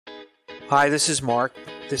Hi, this is Mark.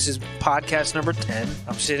 This is podcast number 10.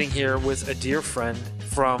 I'm sitting here with a dear friend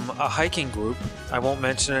from a hiking group. I won't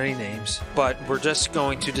mention any names, but we're just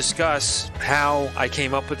going to discuss how I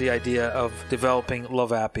came up with the idea of developing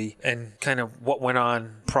Lovappy and kind of what went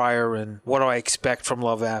on prior and what do I expect from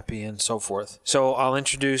Lovappy and so forth. So I'll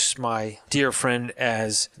introduce my dear friend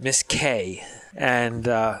as Miss K. And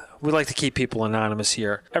we like to keep people anonymous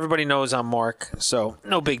here. Everybody knows I'm Mark, so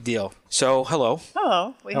no big deal. So, hello.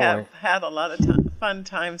 Hello. We have had a lot of fun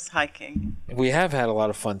times hiking. We have had a lot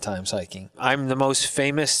of fun times hiking. I'm the most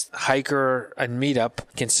famous hiker and meetup,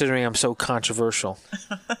 considering I'm so controversial.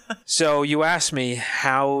 So you asked me,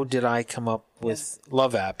 how did I come up with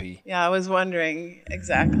Lovappy? Yeah, I was wondering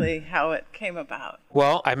exactly how it came about.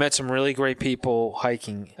 Well, I met some really great people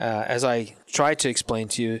hiking. As I tried to explain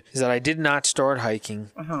to you, is that I did not start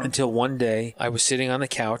hiking until one day I was sitting on the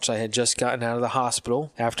couch. I had just gotten out of the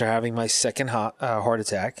hospital after having my second heart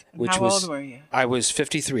attack. How old were you? I was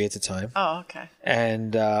 53 at the time. Oh, okay.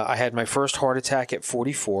 And I had my first heart attack at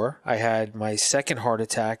 44. I had my second heart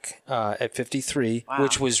attack at 53,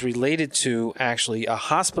 which was related to actually a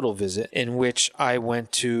hospital visit in which I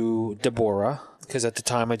went to Deborah, because at the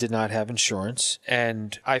time I did not have insurance,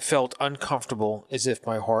 and I felt uncomfortable as if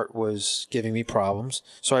my heart was giving me problems.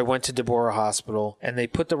 So I went to Deborah Hospital, and they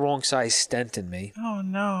put the wrong size stent in me. Oh,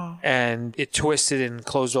 no. And it twisted and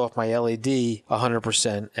closed off my LAD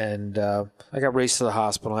 100%, and I got raced to the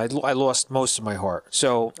hospital. I lost most of my heart.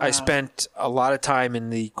 So I spent a lot of time in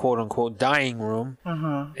the quote-unquote dying room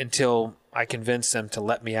until I convinced them to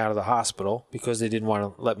let me out of the hospital because they didn't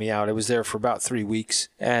want to let me out. I was there for about 3 weeks.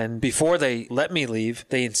 And before they let me leave,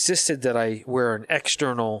 they insisted that I wear an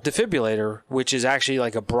external defibrillator, which is actually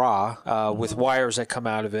like a bra with wires that come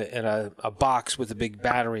out of it and a box with a big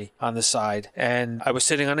battery on the side. And I was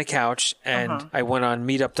sitting on the couch and I went on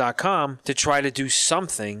meetup.com to try to do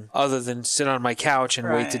something other than sit on my couch and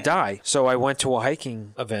wait to die. So I went to a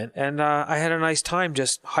hiking event and I had a nice time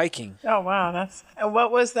just hiking. Oh, wow. And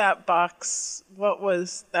what was that box? What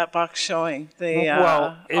was that box showing?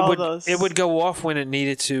 It would go off when it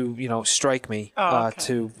needed to, strike me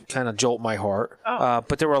to kind of jolt my heart.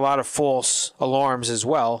 But there were a lot of false alarms as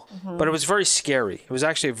well. But it was very scary. It was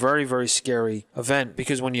actually a very, very scary event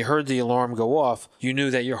because when you heard the alarm go off, you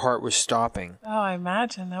knew that your heart was stopping. Oh, I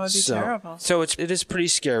imagine that would be terrible. So it is pretty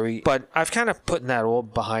scary. But I've kind of put that all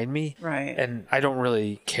behind me. Right. And I don't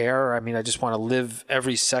really care. I mean, I just want to live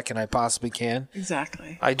every second I possibly can.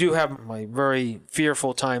 Exactly. I do have my very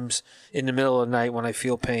fearful times in the middle of the night when I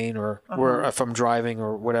feel pain or if I'm driving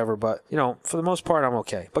or whatever. But, for the most part, I'm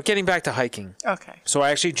okay. But getting back to hiking. Okay. So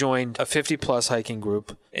I actually joined a 50-plus hiking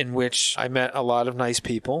group in which I met a lot of nice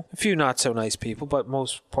people, a few not so nice people, but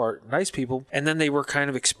most part nice people. And then they were kind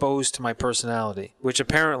of exposed to my personality, which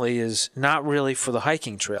apparently is not really for the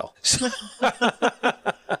hiking trail.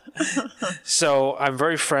 So I'm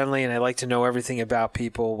very friendly and I like to know everything about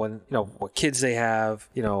people, when what kids they have,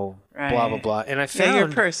 blah, blah, blah. And I found you're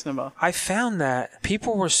personable. I found that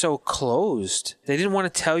people were so closed. They didn't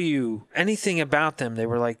want to tell you anything about them. They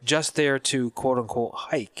were like just there to quote unquote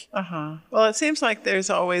hike. Well, it seems like there's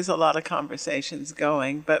always a lot of conversations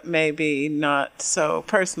going, but maybe not so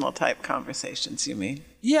personal type conversations, you mean?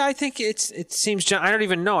 Yeah, I think it seems. I don't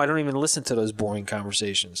even know. I don't even listen to those boring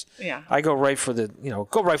conversations. Yeah, I go right for the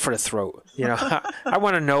throat. I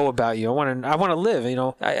want to know about you. I want to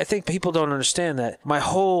live. I think people don't understand that my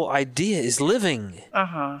whole idea is living.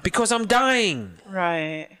 Because I'm dying.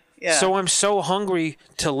 Right. Yeah. So I'm so hungry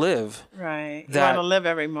to live. Right. You want to live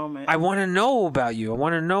every moment. I want to know about you. I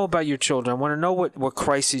want to know about your children. I want to know what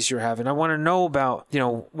crises you're having. I want to know about,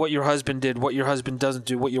 what your husband did, what your husband doesn't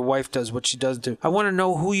do, what your wife does, what she doesn't do. I want to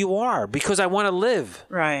know who you are because I want to live.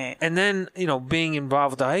 Right. And then, being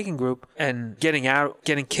involved with the hiking group and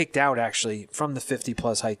getting kicked out actually from the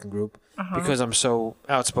 50-plus hiking group. Because I'm so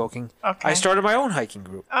outspoken. Okay. I started my own hiking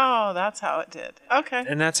group. Oh, that's how it did. Okay.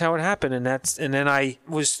 And that's how it happened. And then I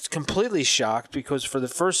was completely shocked because for the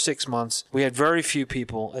first 6 months, we had very few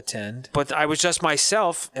people attend. But I was just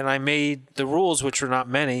myself, and I made the rules, which were not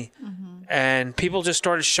many. And people just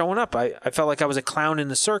started showing up. I felt like I was a clown in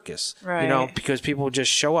the circus, right. Because people would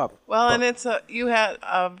just show up. Well, and you had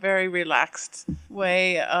a very relaxed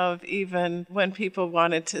way of, even when people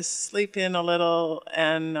wanted to sleep in a little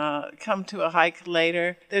and come to a hike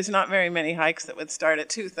later. There's not very many hikes that would start at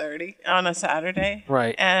 2:30 on a Saturday.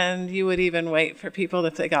 Right. And you would even wait for people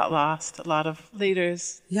if they got lost. A lot of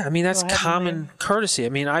leaders. Yeah, I mean, that's common courtesy. I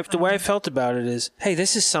mean, the way I felt about it is, hey,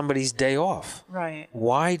 this is somebody's day off. Right.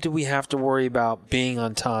 Why do we have to worry about being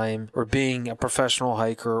on time or being a professional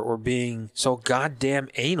hiker or being so goddamn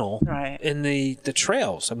anal in the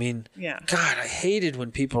trails. I mean, God, I hated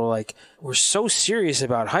when people are like, we're so serious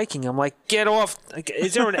about hiking. I'm like, get off. Like,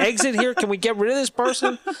 is there an exit here? Can we get rid of this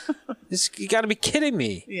person? You got to be kidding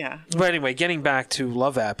me. Yeah. But anyway, getting back to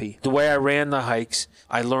Lovappy, the way I ran the hikes,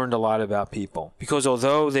 I learned a lot about people. Because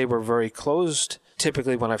although they were very closed,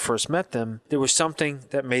 typically when I first met them, there was something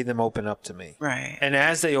that made them open up to me. Right. And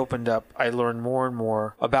as they opened up, I learned more and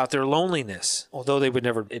more about their loneliness. Although they would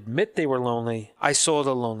never admit they were lonely, I saw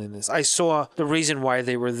the loneliness. I saw the reason why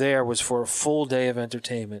they were there was for a full day of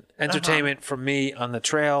entertainment. Entertainment from me on the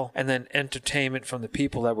trail, and then entertainment from the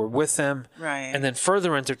people that were with them. Right. And then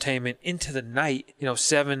further entertainment into the night,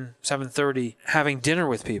 7:30, having dinner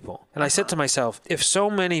with people. And I said to myself, if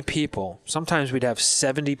so many people, sometimes we'd have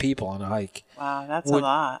 70 people on a hike. Wow, that's a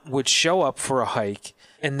lot. Would show up for a hike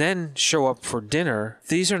and then show up for dinner.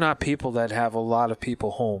 These are not people that have a lot of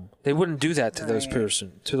people home. They wouldn't do that to those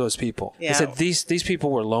people. Yeah. They said these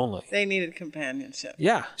people were lonely. They needed companionship.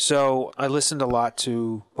 Yeah. So I listened a lot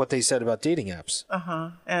to what they said about dating apps.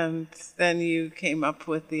 And then you came up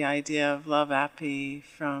with the idea of Lovappy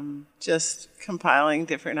from just compiling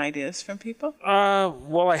different ideas from people?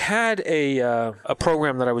 Well, I had a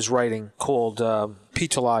program that I was writing called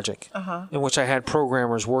P2Logic, in which I had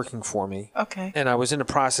programmers working for me. Okay. And I was in the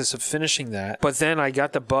process of finishing that. But then I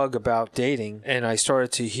got the bug about dating, and I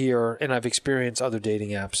started to hear, and I've experienced other dating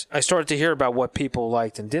apps. I started to hear about what people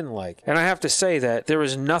liked and didn't like. And I have to say that there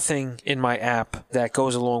is nothing in my app that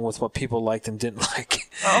goes along with what people liked and didn't like.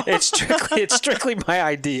 Oh. It's strictly my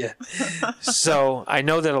idea. So I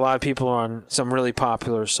know that a lot of people are on some really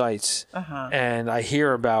popular sites, and I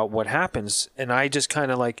hear about what happens, and I just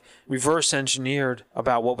kind of like reverse engineered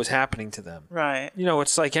about what was happening to them. Right.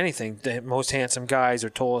 It's like anything. The most handsome guys or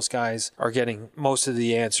tallest guys are getting most of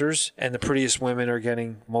the answers, and the prettiest women are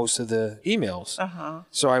getting most of the emails.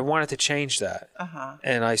 So I wanted to change that.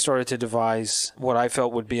 And I started to devise what I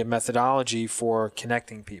felt would be a methodology for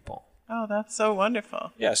connecting people. Oh, that's so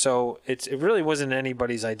wonderful. Yeah, so it really wasn't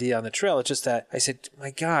anybody's idea on the trail. It's just that I said,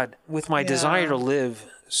 my God, with my desire to live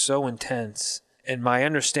so intense and my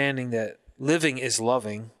understanding that living is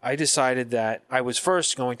loving, I decided that I was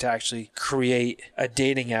first going to actually create a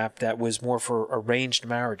dating app that was more for arranged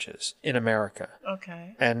marriages in America.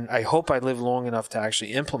 Okay. And I hope I live long enough to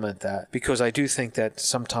actually implement that, because I do think that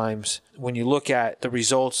sometimes when you look at the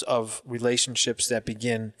results of relationships that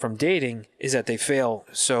begin from dating is that they fail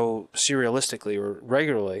so serialistically or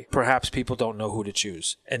regularly. Perhaps people don't know who to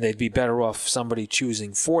choose, and they'd be better off somebody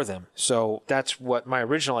choosing for them. So that's what my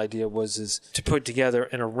original idea was, is to put together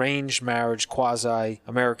an arranged marriage,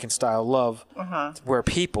 quasi-American style love, where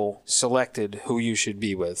people selected who you should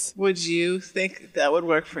be with. Would you think that would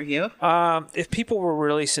work for you? If people were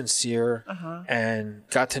really sincere and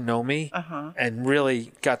got to know me and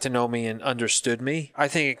really got to know me and understood me, I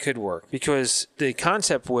think it could work. Because the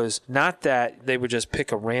concept was not that they would just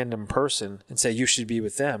pick a random person and say you should be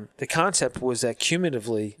with them. The concept was that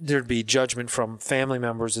cumulatively there'd be judgment from family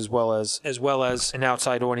members as well as an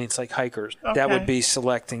outside audience like hikers that would be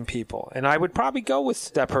selecting people. And I would probably go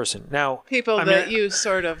with that person. Now, people that you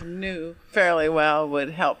sort of knew fairly well would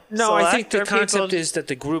help. No, I think the concept is that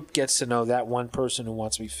the group gets to know that one person who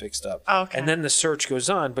wants to be fixed up. Okay. And then the search goes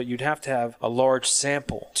on, but you'd have to have a large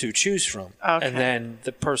sample to choose from. Okay. And then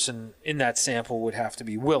the person in that sample would have to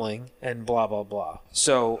be willing and blah, blah, blah.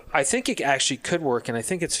 So I think it actually could work, and I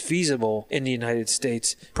think it's feasible in the United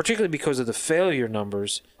States, particularly because of the failure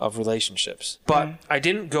numbers of relationships. But I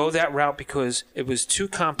didn't go that route because it was too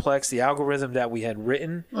complex. The algorithm that we had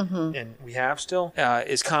written, and we have still,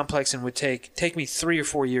 is complex and would take me 3 or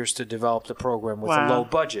 4 years to develop the program with a low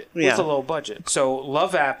budget. With a low budget. So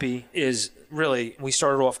Lovappy is really, we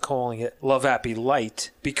started off calling it Lovappy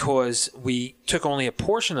Lite because we took only a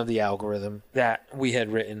portion of the algorithm that we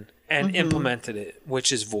had written and implemented it,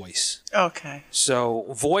 which is voice. Okay. So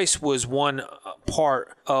voice was one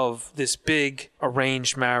part of this big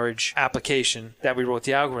arranged marriage application that we wrote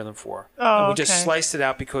the algorithm for. And we just sliced it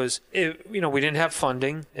out because we didn't have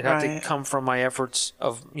funding. It had to come from my efforts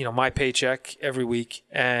of my paycheck every week,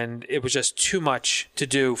 and it was just too much to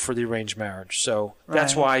do for the arranged marriage. So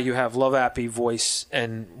that's why you have Lovappy, voice,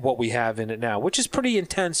 and what we have in it now, which is pretty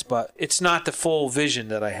intense, but it's not the full vision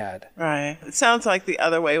that I had. Right. It sounds like the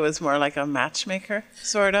other way was more like a matchmaker,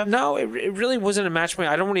 sort of. No, it really wasn't a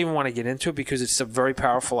matchmaker. I don't even want to get into it because it's a very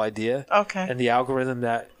powerful idea. Okay. And the algorithm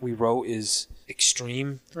that we wrote is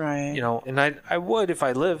extreme. Right. And I would, if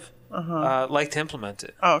I live like to implement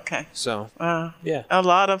it. Oh, okay. So, Wow. yeah. A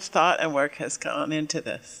lot of thought and work has gone into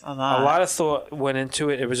this. A lot. A lot of thought went into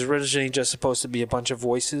it. It was originally just supposed to be a bunch of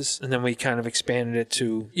voices, and then we kind of expanded it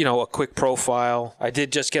to, a quick profile. I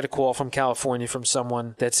did just get a call from California from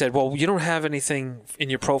someone that said, well, you don't have anything in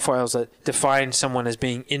your profiles that define someone as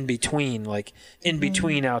being in between, like in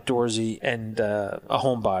between outdoorsy and a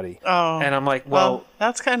homebody. Oh. And I'm like, well,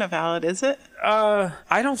 that's kind of valid, is it?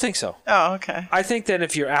 I don't think so. Oh, okay. I think that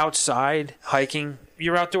if you're outside hiking,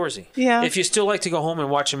 you're outdoorsy. Yeah. If you still like to go home and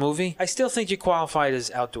watch a movie, I still think you're qualified as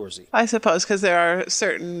outdoorsy. I suppose, because there are a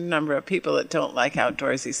certain number of people that don't like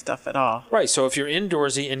outdoorsy stuff at all. Right. So if you're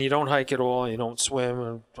indoorsy and you don't hike at all, you don't swim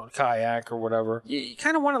or kayak or whatever, you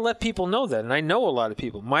kind of want to let people know that. And I know a lot of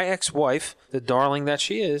people. My ex-wife, the darling that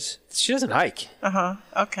she is, she doesn't hike.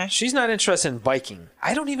 Okay. She's not interested in biking.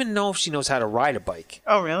 I don't even know if she knows how to ride a bike.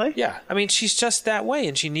 Oh, really? Yeah. I mean, she's just that way,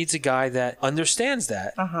 and she needs a guy that understands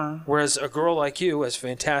that. Whereas a girl like you, as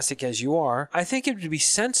fantastic as you are, I think it would be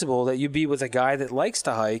sensible that you be with a guy that likes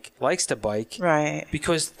to hike, likes to bike. Right.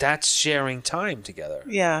 Because that's sharing time together.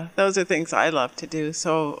 Yeah, those are things I love to do.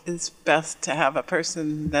 So it's best to have a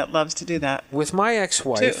person that loves to do that. With my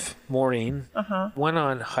ex-wife, Maureen, went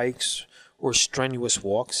on hikes or strenuous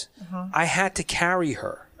walks. I had to carry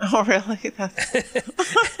her. Oh, really?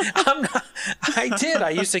 I did. I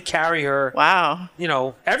used to carry her. Wow.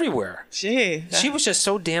 Everywhere. Gee. She was just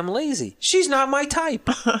so damn lazy. She's not my type.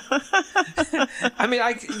 I mean,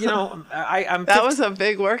 I'm. That was a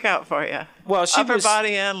big workout for you. Well, upper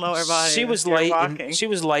body and lower body. She was light. She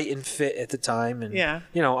was light and fit at the time, and yeah.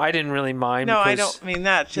 I didn't really mind. No, I don't mean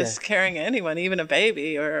that. Just carrying anyone, even a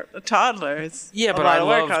baby or a toddler, is but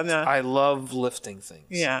I love lifting things.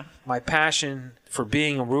 Yeah. My passion for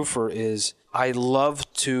being a roofer is I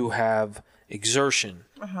love to have exertion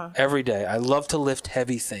every day. I love to lift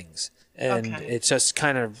heavy things, and it just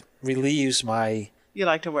kind of relieves my. You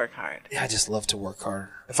like to work hard. Yeah, I just love to work hard.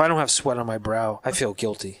 If I don't have sweat on my brow, I feel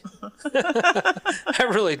guilty. I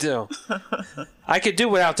really do. I could do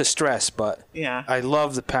without the stress, but I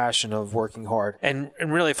love the passion of working hard. And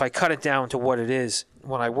really, if I cut it down to what it is,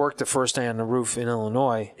 when I worked the first day on the roof in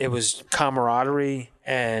Illinois, it was camaraderie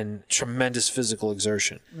and tremendous physical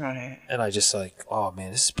exertion. Right. And I just oh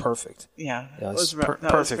man, this is perfect. Yeah, that was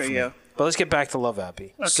perfect for you. But let's get back to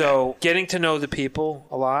Lovappy. Okay. So getting to know the people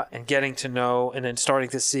a lot and getting to know and then starting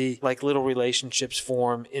to see little relationships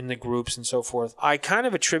form in the groups and so forth. I kind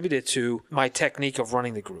of attribute it to my technique of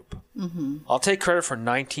running the group. I'll take credit for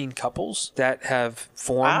 19 couples that have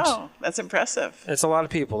formed. Wow, that's impressive. It's a lot of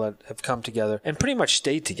people that have come together and pretty much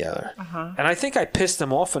stayed together. And I think I pissed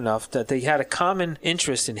them off enough that they had a common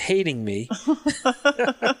interest in hating me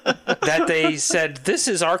that they said, this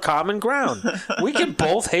is our common ground. We can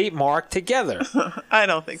both hate Mark together. I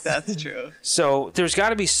don't think that's true. So there's got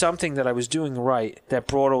to be something that I was doing right that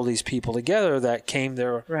brought all these people together that came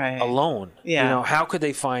there alone. Yeah. How could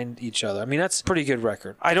they find each other? I mean, that's a pretty good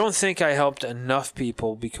record. I don't think I helped enough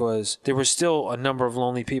people because there was still a number of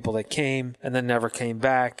lonely people that came and then never came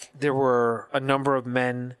back. There were a number of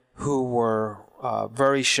men who were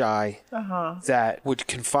very shy that would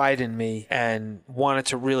confide in me and wanted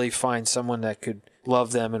to really find someone that could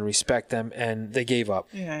love them and respect them, and they gave up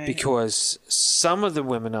because some of the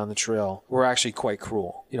women on the trail were actually quite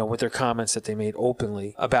cruel, with their comments that they made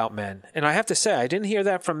openly about men. And I have to say, I didn't hear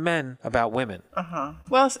that from men about women.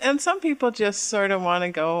 Well, and some people just sort of want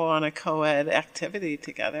to go on a co-ed activity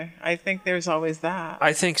together. I think there's always that.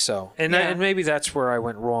 I think so. And maybe that's where I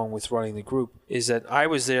went wrong with running the group, is that I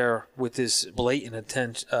was there with this blatant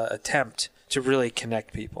attempt to really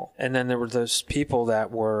connect people. And then there were those people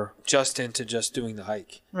that were just into just doing the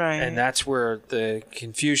hike. Right. And that's where the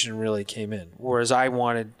confusion really came in. Whereas I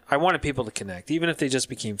wanted people to connect, even if they just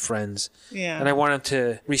became friends. Yeah. And I wanted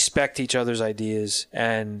to respect each other's ideas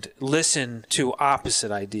and listen to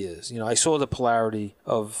opposite ideas. I saw the polarity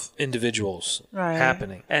of individuals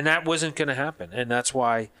happening. And that wasn't going to happen. And that's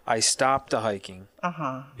why I stopped the hiking.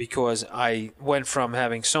 Because I went from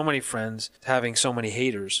having so many friends to having so many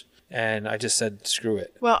haters. And I just said, screw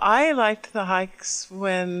it. Well, I liked the hikes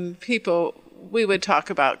when we would talk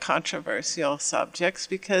about controversial subjects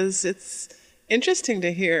because it's interesting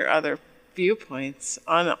to hear other viewpoints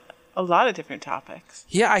on a lot of different topics.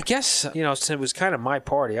 Yeah, I guess, since it was kind of my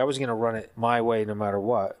party, I was going to run it my way no matter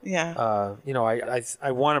what. Yeah.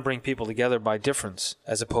 I want to bring people together by difference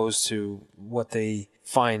as opposed to what they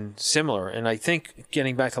find similar. And I think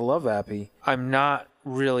getting back to Lovappy, I'm not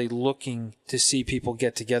really looking to see people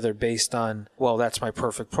get together based on, well, that's my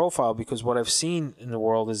perfect profile, because what I've seen in the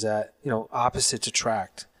world is that, opposites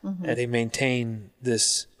attract and they maintain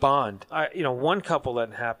this bond. One couple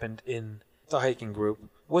that happened in the hiking group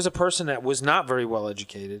was a person that was not very well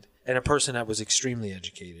educated and a person that was extremely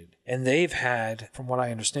educated. And they've had, from what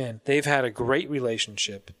I understand, they've had a great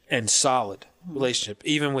relationship and solid relationship,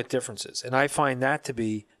 even with differences. And I find that to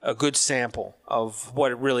be a good sample of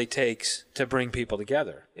what it really takes to bring people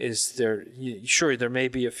together. Is there, sure, there may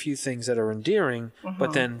be a few things that are endearing,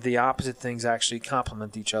 but then the opposite things actually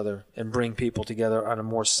complement each other and bring people together on a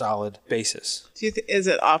more solid basis. Is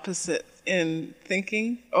it opposite in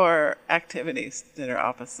thinking or activities that are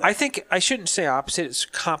opposite? I think I shouldn't say opposite. It's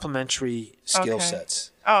complementary skill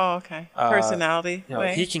sets. Oh, okay. Personality.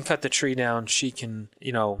 He can cut the tree down. She can,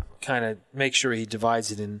 kind of make sure he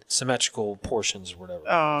divides it in symmetrical portions or whatever.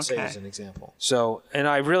 Oh, okay. Say as an example. So, and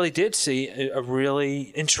I really did see a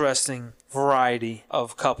really interesting variety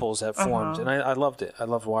of couples that formed, and I loved it. I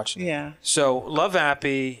loved watching it. Yeah. So,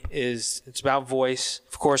 Lovappy it's about voice.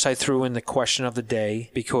 Of course, I threw in the question of the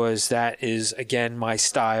day because that is, again, my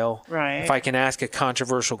style. Right. If I can ask a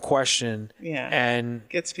controversial question, and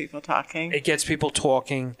gets people talking. It gets people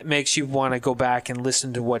talking. It makes you want to go back and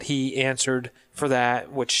listen to what he answered for that,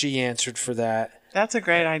 what she answered for that. That's a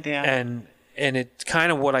great idea. And it's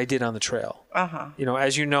kind of what I did on the trail.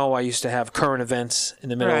 As you know, I used to have current events in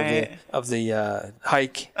the middle of the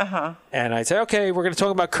hike. And I'd say, okay, we're going to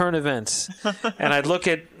talk about current events. And I'd look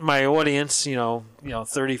at my audience,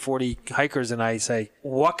 30, 40 hikers, and I'd say,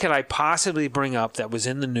 what could I possibly bring up that was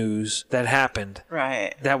in the news that happened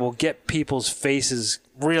that will get people's faces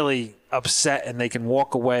really upset and they can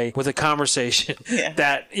walk away with a conversation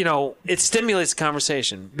that, it stimulates the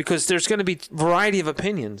conversation because there's going to be variety of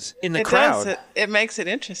variety in the crowd. It makes it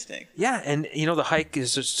interesting. Yeah. And, the hike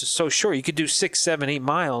is just so short. You could do 6, 7, 8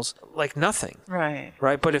 miles like nothing. Right.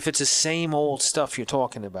 But if it's the same old stuff you're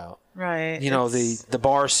talking about, right. The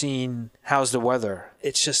bar scene, how's the weather?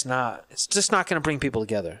 It's just not going to bring people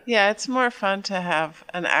together. Yeah, it's more fun to have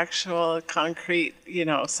an actual concrete,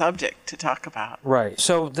 subject to talk about. Right.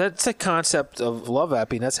 So that's the concept of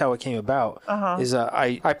Lovappy, and that's how it came about. Is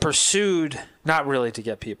I pursued not really to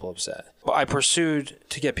get people upset, but I pursued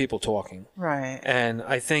to get people talking. Right. And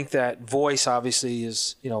I think that voice obviously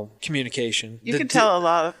is, communication. You can tell a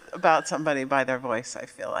lot about somebody by their voice, I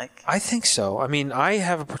feel like. I think so. I mean, I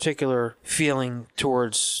have a particular feeling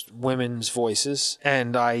towards women's voices,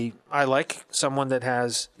 and I like someone that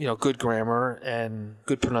has, good grammar and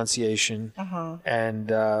good pronunciation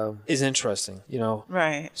and is interesting,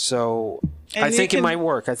 Right. So and I think it might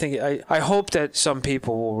work. I hope that some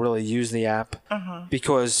people will really use the app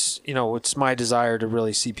because, it's my desire to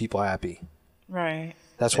really see people happy. Right.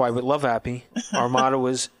 That's why with Lovappy, our motto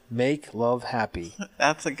is make love happy.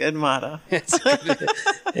 That's a good motto.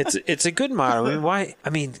 It's a good motto. I mean, why? I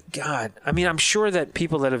mean, God. I mean, I'm sure that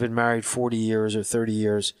people that have been married 40 years or 30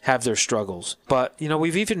 years have their struggles. But,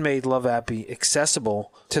 we've even made Lovappy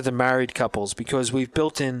accessible to the married couples because we've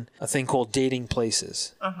built in a thing called dating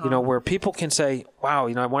places, where people can say, wow,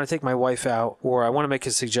 I want to take my wife out, or I want to make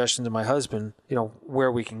a suggestion to my husband,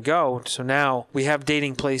 where we can go. So now we have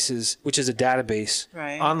dating places, which is a database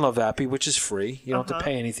on Lovappy, which is free. You don't have to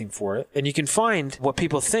pay anything for it. And you can find what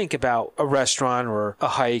people think about a restaurant or a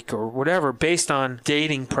hike or whatever based on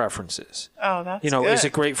dating preferences. Oh, that's good. Is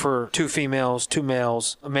it great for 2 females, 2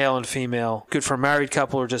 males, a male and female, good for a married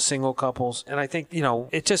couple or just single couples? And I think,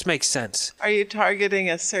 it just makes sense. Are you targeting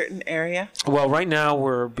a certain area? Well, right now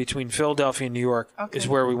we're between Philadelphia and New York is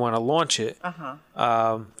where we want to launch it.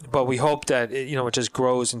 But we hope that, it just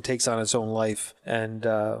grows and takes on its own life and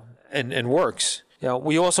works.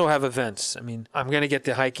 We also have events. I mean, I'm going to get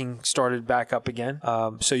the hiking started back up again.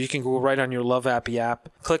 So you can go right on your Lovappy app,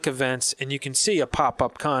 click events, and you can see a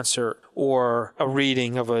pop-up concert or a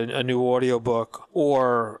reading of a new audiobook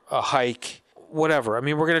or a hike, whatever. I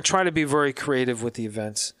mean, we're going to try to be very creative with the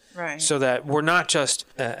events. Right. So that we're not just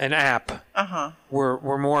an app.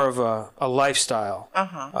 We're more of a lifestyle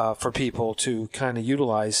for people to kind of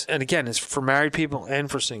utilize. And again, it's for married people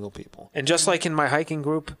and for single people. And just like in my hiking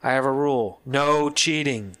group, I have a rule: no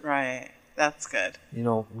cheating. Right. That's good.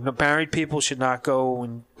 Married people should not go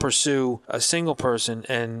and pursue a single person,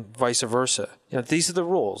 and vice versa. These are the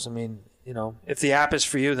rules. I mean, if the app is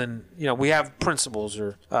for you, then, we have principles,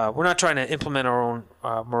 or we're not trying to implement our own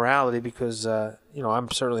morality because,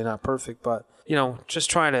 I'm certainly not perfect, but, just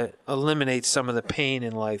trying to eliminate some of the pain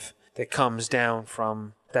in life that comes down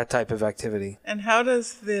from that type of activity. And how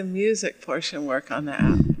does the music portion work on the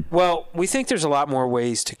app? Well, we think there's a lot more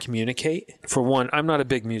ways to communicate. For one, I'm not a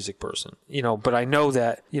big music person, but I know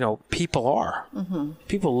that, people are.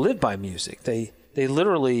 People live by music. They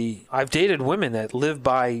literally, I've dated women that live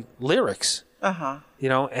by lyrics,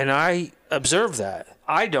 and I observe that.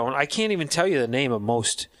 I can't even tell you the name of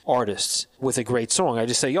most artists with a great song. I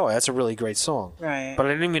just say, "Oh, that's a really great song." Right. But I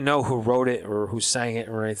didn't even know who wrote it or who sang it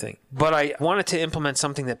or anything. But I wanted to implement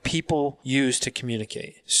something that people use to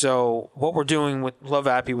communicate. So what we're doing with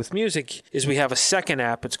Lovappy with music is we have a second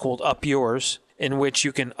app. It's called Up Yours, in which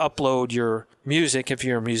you can upload your music if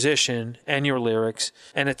you're a musician and your lyrics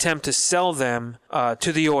and attempt to sell them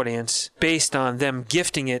to the audience based on them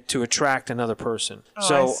gifting it to attract another person.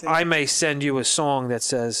 So I may send you a song that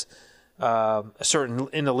says a certain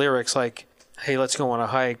in the lyrics like, hey, let's go on a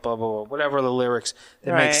hike, blah, blah, blah, whatever the lyrics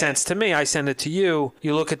that make sense to me. I send it to you.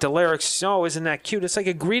 You look at the lyrics. Oh, isn't that cute? It's like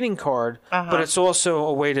a greeting card, but it's also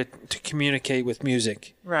a way to communicate with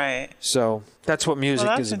music. Right. So that's what music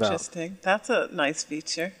is about. That's interesting. That's a nice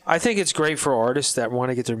feature. I think it's great for artists that want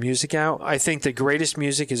to get their music out. I think the greatest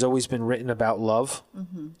music has always been written about love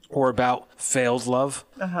or about failed love.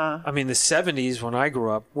 I mean, the 70s, when I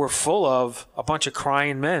grew up, were full of a bunch of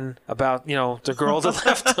crying men about, the girl that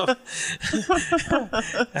left them.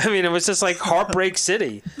 I mean, it was just like Heartbreak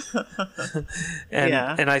City.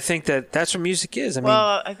 And I think that's what music is.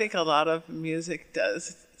 I think a lot of music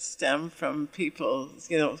does stem from people,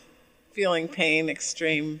 feeling pain,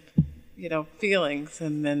 extreme, feelings,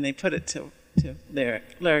 and then they put it to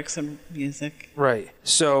lyrics and music. Right.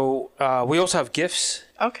 So we also have gifts.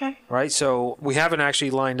 Okay. Right. So we haven't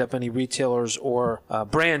actually lined up any retailers or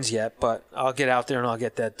brands yet, but I'll get out there and I'll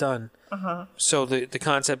get that done. So the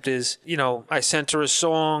concept is, I sent her a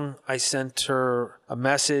song. I sent her a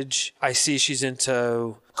message. I see she's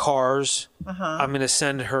into cars. I'm going to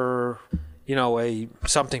send her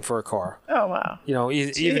something for a car. Oh, wow.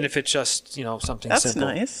 Even if it's just, something That's simple.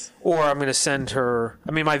 That's nice. Or I'm going to send her,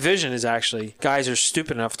 my vision is actually, guys are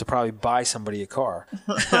stupid enough to probably buy somebody a car.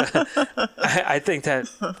 I think that,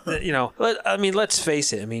 let's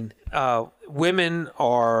face it. Women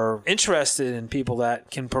are interested in people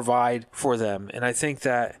that can provide for them. And I think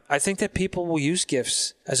that people will use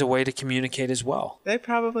gifts as a way to communicate as well. They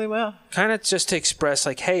probably will. Kind of just to express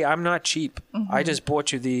like, hey, I'm not cheap. I just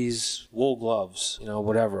bought you these wool gloves,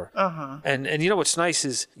 whatever. And what's nice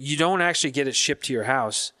is you don't actually get it shipped to your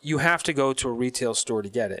house. You have to go to a retail store to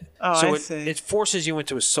get it. I see. It forces you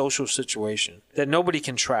into a social situation that nobody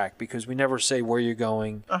can track because we never say where you're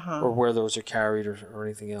going or where those are carried or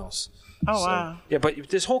anything else. Oh, wow. Yeah, but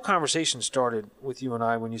this whole conversation started with you and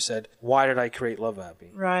I when you said, why did I create Lovappy?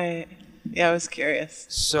 Right. Yeah, I was curious.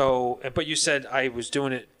 So, but you said I was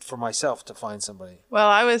doing it for myself to find somebody. Well,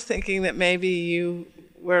 I was thinking that maybe you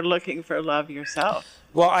were looking for love yourself.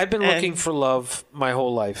 Well, I've been looking for love my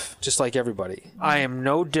whole life, just like everybody. I am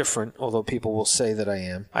no different, although people will say that I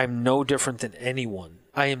am. I'm no different than anyone.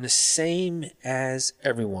 I am the same as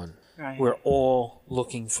everyone. Right. We're all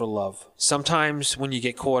looking for love. Sometimes when you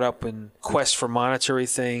get caught up in quest for monetary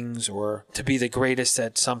things or to be the greatest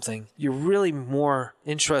at something, you're really more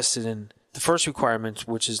interested in the first requirement,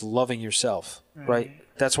 which is loving yourself, right?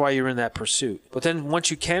 That's why you're in that pursuit. But then once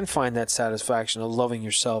you can find that satisfaction of loving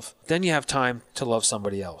yourself, then you have time to love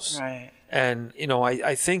somebody else. Right. And,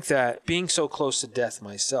 I think that being so close to death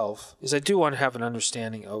myself is I do want to have an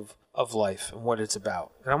understanding of life and what it's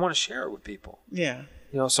about. And I want to share it with people. Yeah.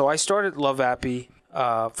 So I started Lovappy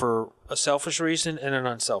for a selfish reason and an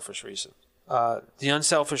unselfish reason. The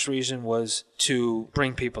unselfish reason was to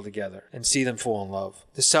bring people together and see them fall in love.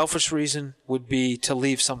 The selfish reason would be to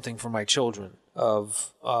leave something for my children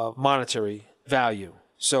of monetary value.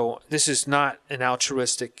 So this is not an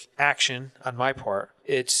altruistic action on my part.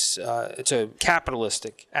 It's a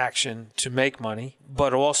capitalistic action to make money,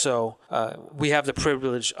 but also we have the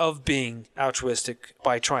privilege of being altruistic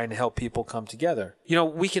by trying to help people come together.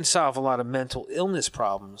 We can solve a lot of mental illness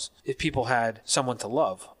problems if people had someone to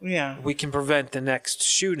love. Yeah. We can prevent the next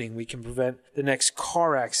shooting. We can prevent the next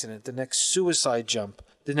car accident, the next suicide jump,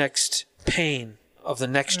 the next pain of the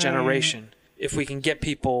next generation. If we can get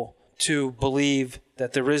people to believe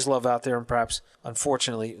that there is love out there and perhaps,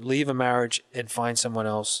 unfortunately, leave a marriage and find someone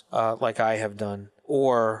else like I have done,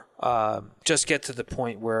 or just get to the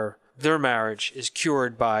point where their marriage is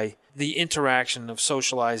cured by the interaction of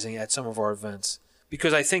socializing at some of our events.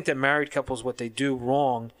 Because I think that married couples, what they do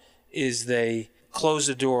wrong is they close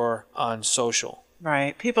the door on social.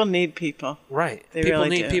 Right. People need people. Right. They people really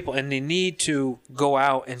need do. people, and they need to go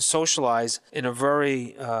out and socialize in a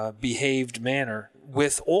very behaved manner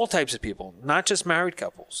with all types of people, not just married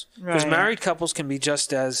couples. Because married couples can be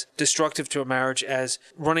just as destructive to a marriage as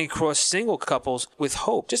running across single couples with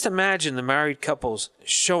hope. Just imagine the married couples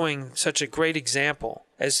showing such a great example.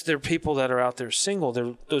 As there are people that are out there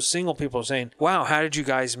single, those single people are saying, wow, how did you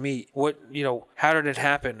guys meet? How did it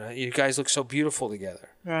happen? You guys look so beautiful together.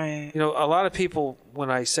 Right. A lot of people,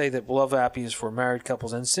 when I say that Lovappy is for married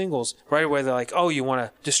couples and singles, right away they're like, oh, you want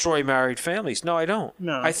to destroy married families. No, I don't.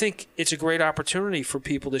 No. I think it's a great opportunity for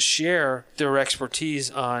people to share their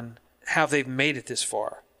expertise on how they've made it this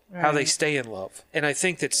far. Right. How they stay in love. And I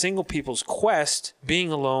think that single people's quest,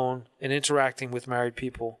 being alone and interacting with married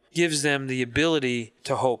people, gives them the ability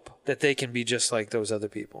to hope that they can be just like those other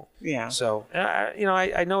people. Yeah. So,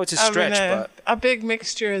 I know it's a stretch, but a big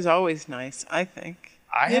mixture is always nice, I think.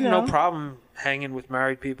 I have no problem hanging with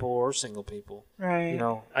married people or single people. Right.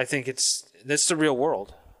 I think that's the real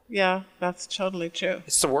world. Yeah, that's totally true.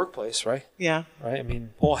 It's the workplace, right? Yeah. Right? I mean,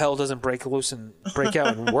 all hell doesn't break loose and break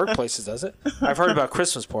out in workplaces, does it? I've heard about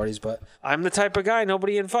Christmas parties, but I'm the type of guy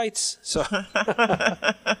nobody invites. So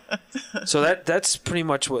that's pretty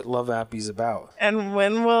much what Lovappy's about. And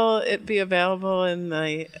when will it be available in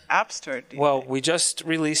the App Store? Well, we just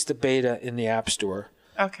released the beta in the App Store.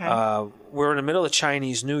 Okay. We're in the middle of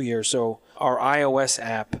Chinese New Year, so our iOS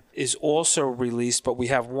app is also released, but we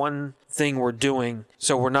have one thing we're doing,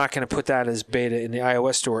 so we're not going to put that as beta in the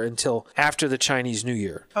iOS store until after the Chinese New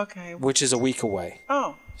Year. Okay. Which is a week away.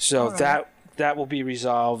 Oh. So right. that will be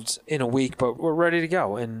resolved in a week, but we're ready to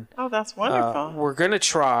go. And that's wonderful. We're going to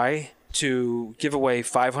try to give away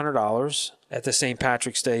 $500 at the St.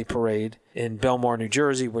 Patrick's Day Parade in Belmar, New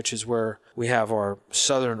Jersey, which is where we have our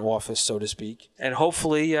southern office, so to speak. And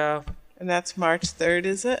hopefully... and that's March 3rd,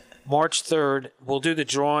 is it? March 3rd. We'll do the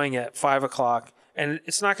drawing at 5 o'clock. And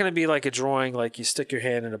it's not going to be like a drawing like you stick your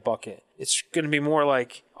hand in a bucket. It's going to be more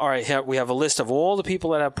like, all right, we have a list of all the people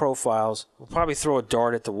that have profiles. We'll probably throw a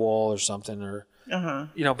dart at the wall or something, or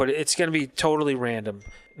but it's going to be totally random.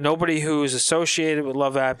 Nobody who is associated with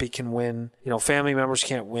Lovappy can win. Family members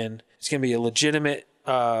can't win. It's going to be a legitimate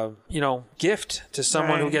gift to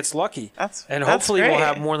someone who gets lucky. Hopefully we'll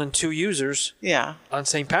have more than 2 users on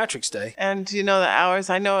St. Patrick's Day. And do you know the hours?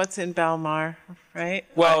 I know it's in Belmar, right?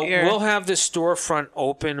 Well, we'll have the storefront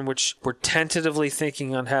open, which we're tentatively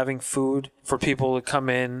thinking on having food for people to come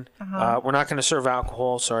in. We're not going to serve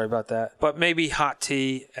alcohol. Sorry about that. But maybe hot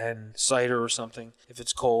tea and cider or something if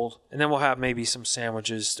it's cold. And then we'll have maybe some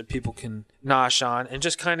sandwiches that people can nosh on and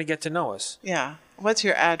just kind of get to know us. Yeah. What's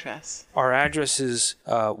your address? Our address is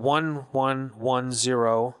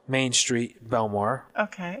 1110 Main Street, Belmar.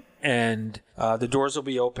 Okay. And the doors will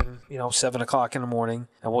be open, 7 o'clock in the morning,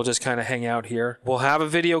 and we'll just kind of hang out here. We'll have a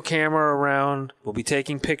video camera around. We'll be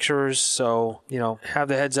taking pictures, so, have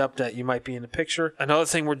the heads up that you might be in the picture. Another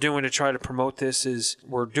thing we're doing to try to promote this is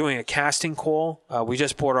we're doing a casting call. We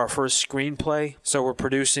just bought our first screenplay, so we're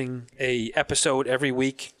producing a episode every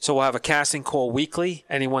week. So we'll have a casting call weekly.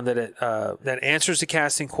 Anyone that answers the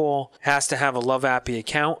casting call has to have a Lovappy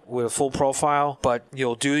account with a full profile, but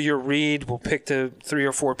you'll do your read. We'll pick the 3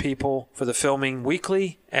 or 4 people for the filming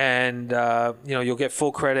weekly, and you'll get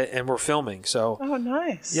full credit, and we're filming. So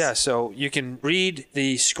nice. Yeah, so you can read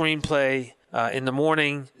the screenplay in the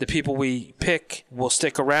morning. The people we pick will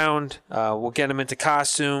stick around. We'll get them into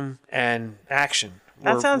costume and action.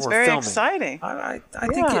 That sounds very filming. Exciting. I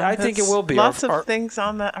think it will be. Lots of things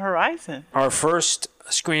on the horizon. Our first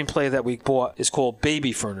screenplay that we bought is called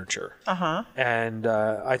Baby Furniture. And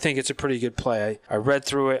I think it's a pretty good play. I read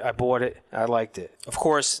through it. I bought it. I liked it. Of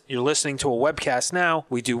course, you're listening to a webcast now.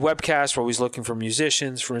 We do webcasts. We're always looking for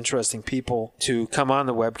musicians, for interesting people to come on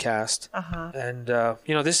the webcast. And,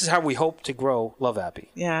 this is how we hope to grow Lovappy.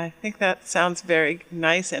 Yeah, I think that sounds very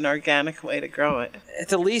nice and organic way to grow it. At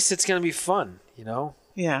the least, it's going to be fun,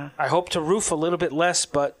 Yeah. I hope to roof a little bit less,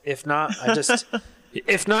 but if not,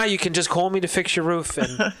 if not, you can just call me to fix your roof,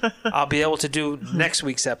 and I'll be able to do next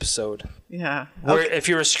week's episode. Yeah. If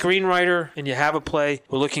you're a screenwriter and you have a play,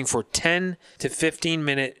 we're looking for 10 to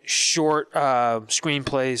 15-minute short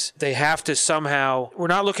screenplays. They have to somehow... We're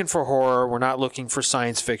not looking for horror. We're not looking for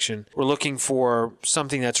science fiction. We're looking for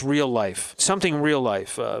something that's real life. Something real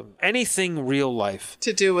life. Anything real life.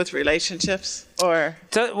 To do with relationships? Or...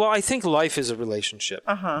 Well, I think life is a relationship.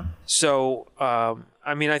 So...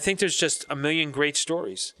 I think there's just a million great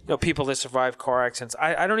stories. People that survive car accidents.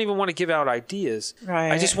 I don't even want to give out ideas.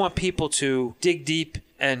 Right. I just want people to dig deep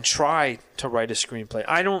and try to write a screenplay.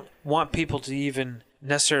 I don't want people to even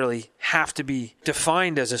necessarily have to be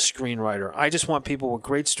defined as a screenwriter. I just want people with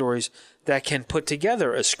great stories that can put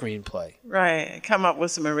together a screenplay. Right. Come up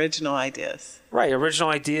with some original ideas. Right. Original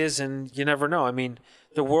ideas, and you never know.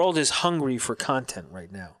 The world is hungry for content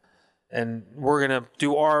right now. And we're going to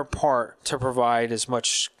do our part to provide as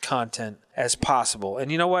much content as possible.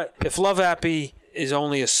 And you know what? If Lovappy is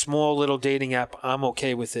only a small little dating app, I'm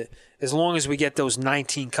okay with it. As long as we get those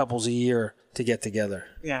 19 couples a year to get together.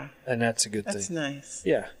 Yeah. And that's a good That's thing. nice.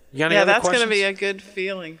 Yeah. You got any Yeah, other that's going to questions? be a good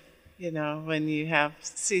feeling, when you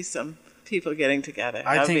see some people getting together.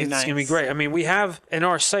 I think it's nice. going to be great. I mean, we have, in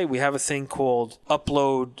our site, we have a thing called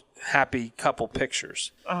Upload Happy Couple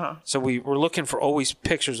Pictures. Uh-huh. So we're looking for always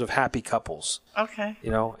pictures of happy couples. Okay.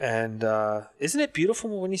 And isn't it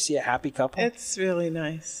beautiful when you see a happy couple? It's really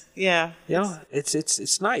nice. Yeah.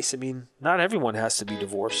 It's nice. I mean, not everyone has to be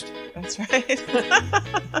divorced. That's right.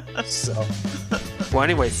 So, well,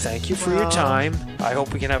 anyway, thank you for your time. I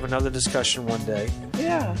hope we can have another discussion one day.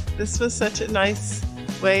 Yeah. This was such a nice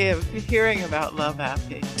way of hearing about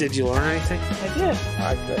Lovappy. Did you learn anything? I did. All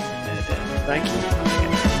right, good. I did. Thank you.